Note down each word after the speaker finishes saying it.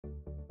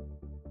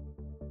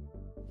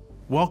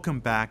Welcome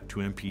back to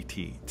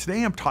MPT.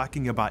 Today I'm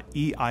talking about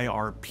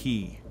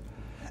EIRP.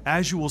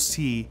 As you will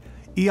see,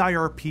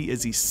 EIRP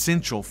is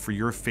essential for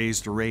your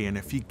phased array, and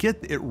if you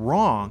get it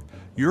wrong,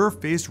 your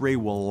phased array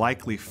will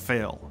likely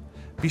fail.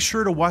 Be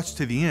sure to watch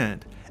to the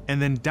end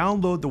and then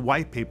download the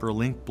white paper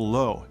linked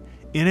below.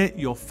 In it,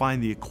 you'll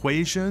find the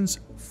equations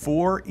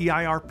for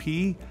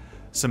EIRP,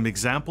 some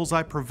examples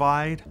I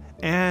provide,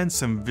 and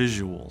some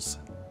visuals.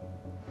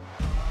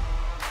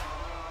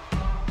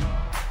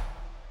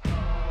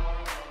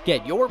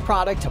 Get your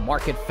product to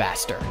market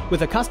faster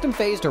with a custom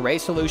phased array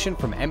solution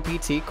from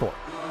MPT Corp.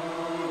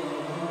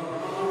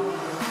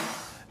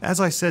 As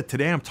I said,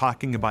 today I'm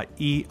talking about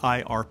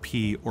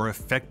EIRP, or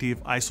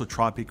Effective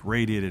Isotropic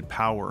Radiated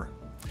Power.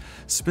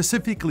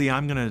 Specifically,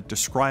 I'm going to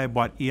describe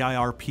what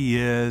EIRP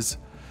is,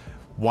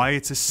 why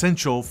it's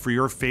essential for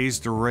your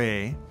phased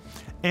array,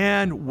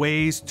 and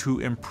ways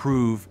to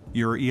improve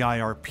your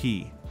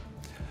EIRP.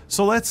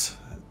 So let's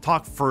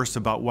talk first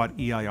about what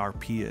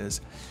EIRP is.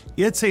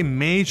 It's a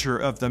measure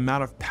of the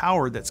amount of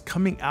power that's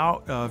coming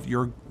out of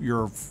your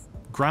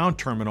ground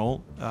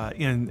terminal,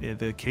 in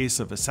the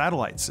case of a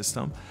satellite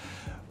system,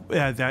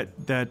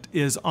 that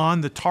is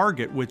on the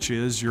target, which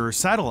is your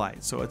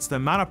satellite. So it's the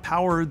amount of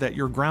power that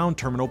your ground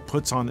terminal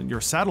puts on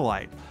your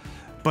satellite.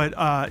 But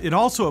it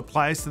also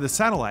applies to the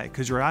satellite,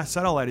 because your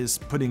satellite is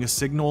putting a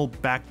signal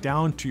back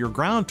down to your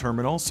ground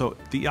terminal. So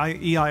the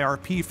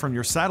EIRP from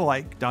your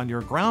satellite down to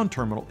your ground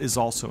terminal is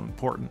also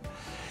important.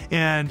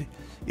 And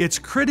it's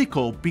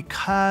critical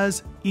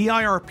because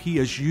EIRP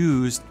is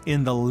used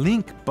in the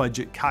link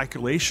budget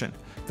calculation,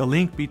 the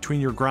link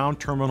between your ground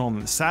terminal and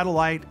the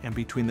satellite, and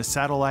between the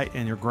satellite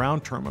and your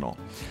ground terminal.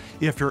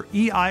 If your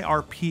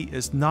EIRP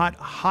is not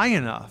high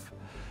enough,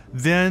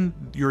 then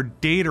your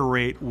data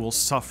rate will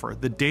suffer.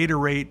 The data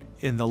rate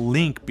in the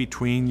link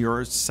between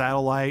your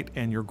satellite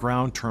and your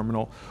ground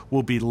terminal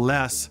will be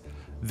less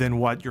than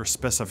what your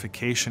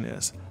specification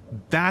is.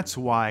 That's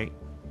why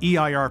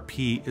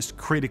EIRP is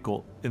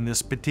critical in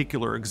this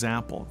particular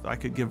example. I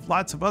could give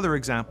lots of other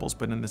examples,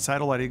 but in the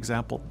satellite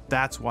example,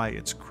 that's why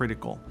it's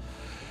critical.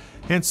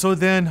 And so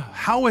then,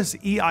 how is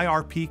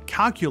EIRP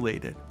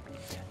calculated?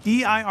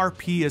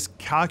 EIRP is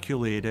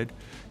calculated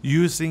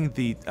using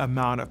the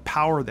amount of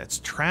power that's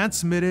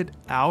transmitted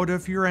out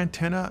of your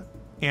antenna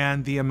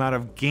and the amount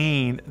of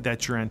gain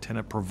that your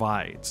antenna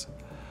provides.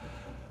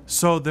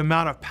 So the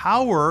amount of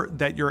power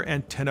that your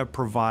antenna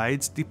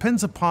provides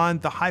depends upon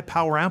the high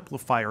power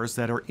amplifiers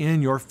that are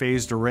in your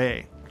phased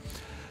array.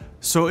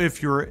 So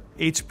if your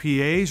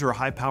HPAs, or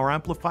high power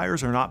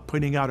amplifiers, are not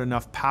putting out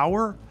enough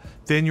power,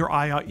 then your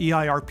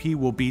EIRP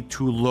will be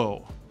too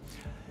low.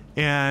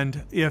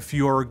 And if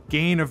your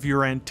gain of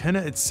your antenna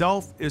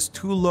itself is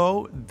too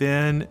low,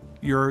 then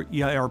your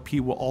EIRP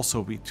will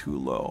also be too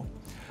low.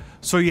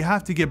 So you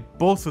have to get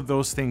both of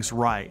those things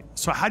right.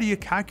 So how do you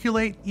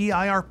calculate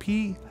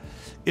EIRP?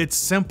 It's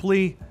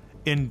simply,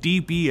 in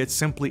dB, it's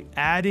simply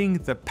adding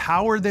the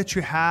power that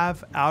you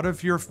have out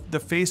of the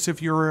face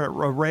of your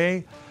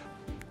array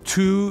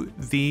to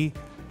the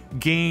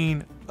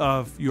gain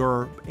of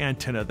your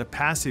antenna, the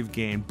passive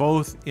gain,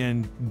 both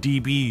in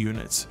dB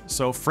units.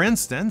 So for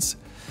instance,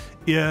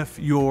 if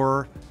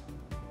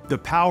the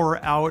power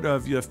out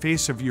of the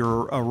face of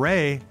your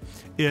array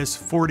is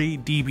 40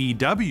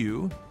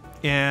 dBW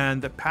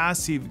and the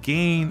passive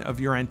gain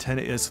of your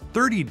antenna is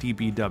 30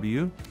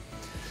 dBW,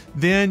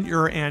 then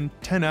your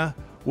antenna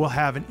will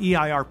have an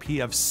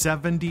EIRP of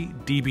 70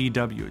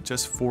 dBW,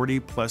 just 40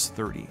 plus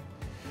 30.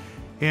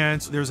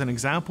 And so there's an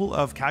example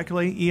of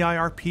calculating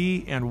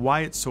EIRP and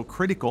why it's so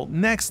critical.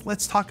 Next,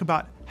 let's talk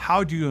about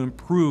how do you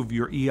improve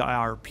your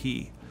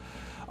EIRP.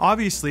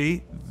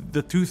 Obviously,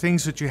 the two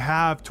things that you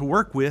have to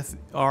work with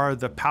are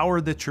the power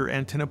that your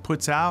antenna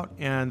puts out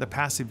and the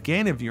passive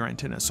gain of your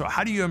antenna. So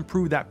how do you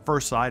improve that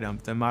first item,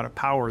 the amount of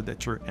power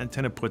that your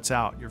antenna puts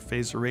out, your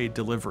phased array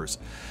delivers?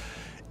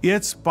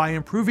 It's by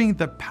improving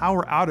the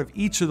power out of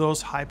each of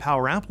those high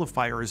power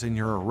amplifiers in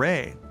your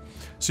array.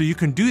 So you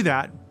can do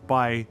that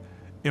by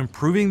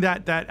improving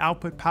that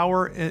output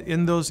power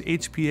in those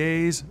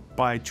HPAs,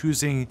 by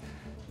choosing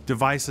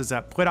devices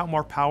that put out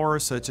more power,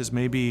 such as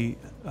maybe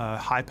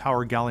high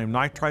power gallium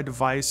nitride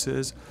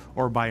devices,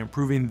 or by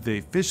improving the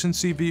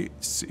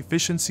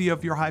efficiency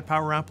of your high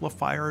power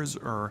amplifiers,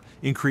 or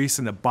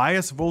increasing the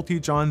bias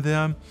voltage on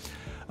them.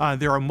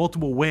 There are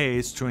multiple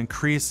ways to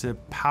increase the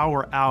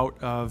power out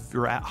of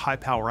your high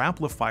power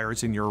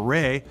amplifiers in your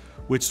array,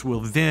 which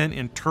will then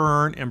in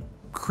turn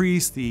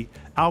increase the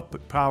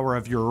output power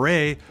of your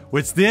array,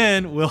 which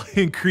then will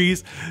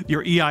increase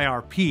your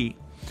EIRP.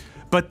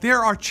 But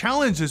there are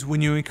challenges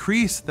when you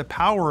increase the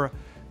power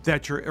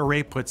that your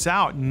array puts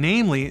out,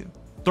 namely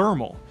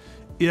thermal.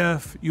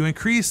 If you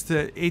increase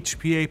the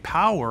HPA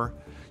power,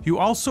 you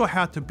also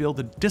have to be able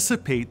to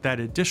dissipate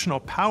that additional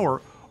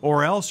power,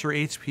 or else your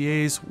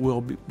HPAs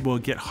will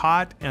get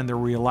hot and their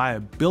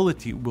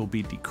reliability will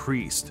be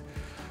decreased.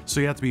 So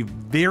you have to be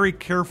very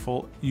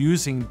careful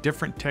using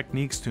different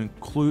techniques to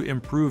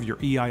improve your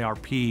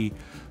EIRP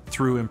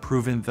through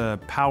improving the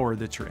power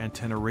that your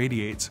antenna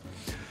radiates.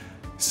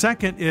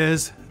 Second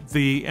is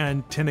the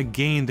antenna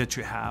gain that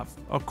you have.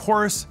 Of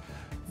course,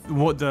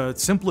 the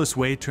simplest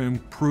way to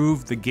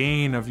improve the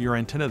gain of your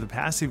antenna, the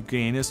passive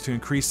gain, is to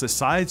increase the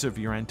size of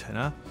your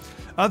antenna.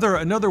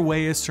 Another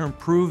way is to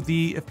improve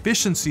the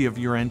efficiency of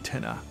your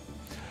antenna.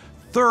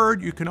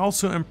 Third, you can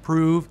also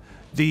improve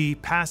the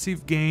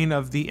passive gain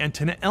of the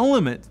antenna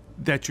element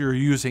that you're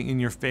using in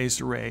your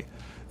phased array.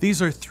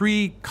 These are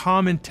three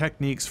common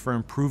techniques for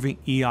improving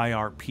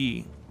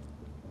EIRP.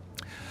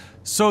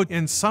 So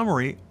in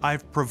summary,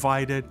 I've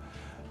provided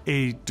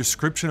a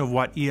description of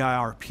what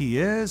EIRP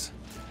is,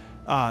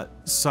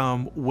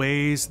 some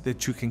ways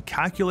that you can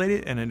calculate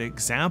it, and an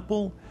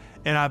example.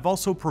 And I've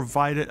also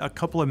provided a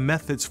couple of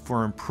methods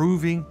for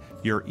improving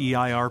your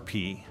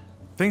EIRP.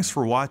 Thanks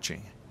for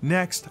watching.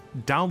 Next,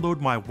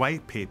 download my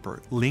white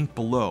paper, linked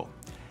below.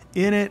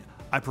 In it,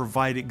 I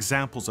provide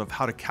examples of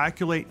how to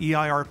calculate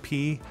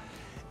EIRP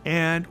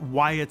and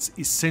why it's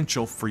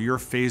essential for your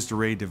phased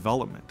array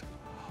development.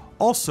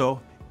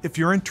 Also, if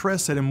you're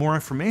interested in more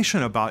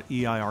information about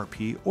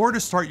EIRP or to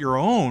start your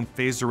own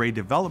phased array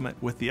development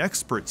with the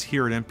experts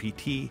here at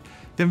MPT,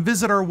 then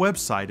visit our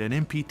website at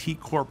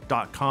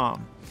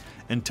mptcorp.com.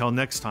 Until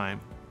next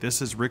time,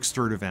 this is Rick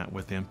Sturdivant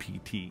with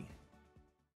MPT.